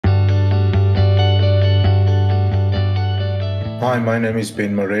Hi, my name is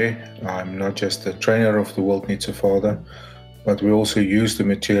Marais. I'm not just the trainer of The World Needs a Father, but we also use the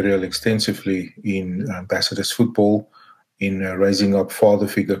material extensively in Ambassadors Football, in raising up father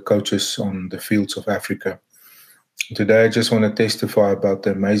figure coaches on the fields of Africa. Today, I just want to testify about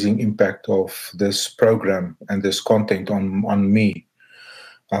the amazing impact of this program and this content on me.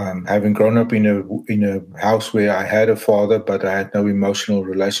 Having grown up in a house where I had a father, but I had no emotional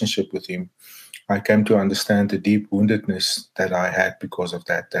relationship with him, I came to understand the deep woundedness that I had because of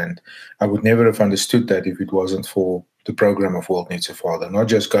that. And I would never have understood that if it wasn't for the program of World Needs a Father. Not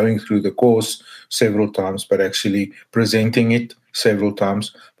just going through the course several times, but actually presenting it several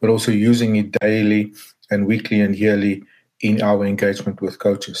times, but also using it daily and weekly and yearly in our engagement with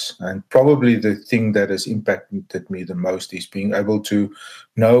coaches. And probably the thing that has impacted me the most is being able to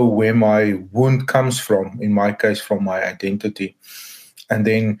know where my wound comes from, in my case, from my identity. And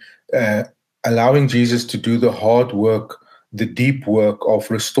then allowing Jesus to do the hard work, the deep work of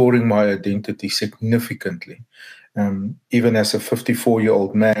restoring my identity significantly. Even as a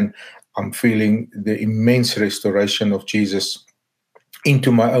 54-year-old man, I'm feeling the immense restoration of Jesus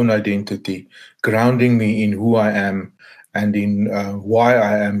into my own identity, grounding me in who I am and in why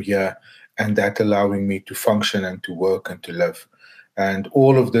I am here, and that allowing me to function and to work and to live. And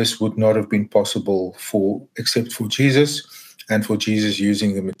all of this would not have been possible except for Jesus, and for Jesus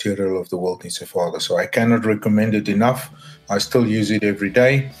using the material of The World Needs a Father. So I cannot recommend it enough. I still use it every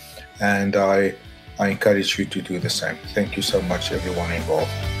day, and I encourage you to do the same. Thank you so much, everyone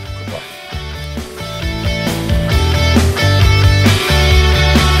involved.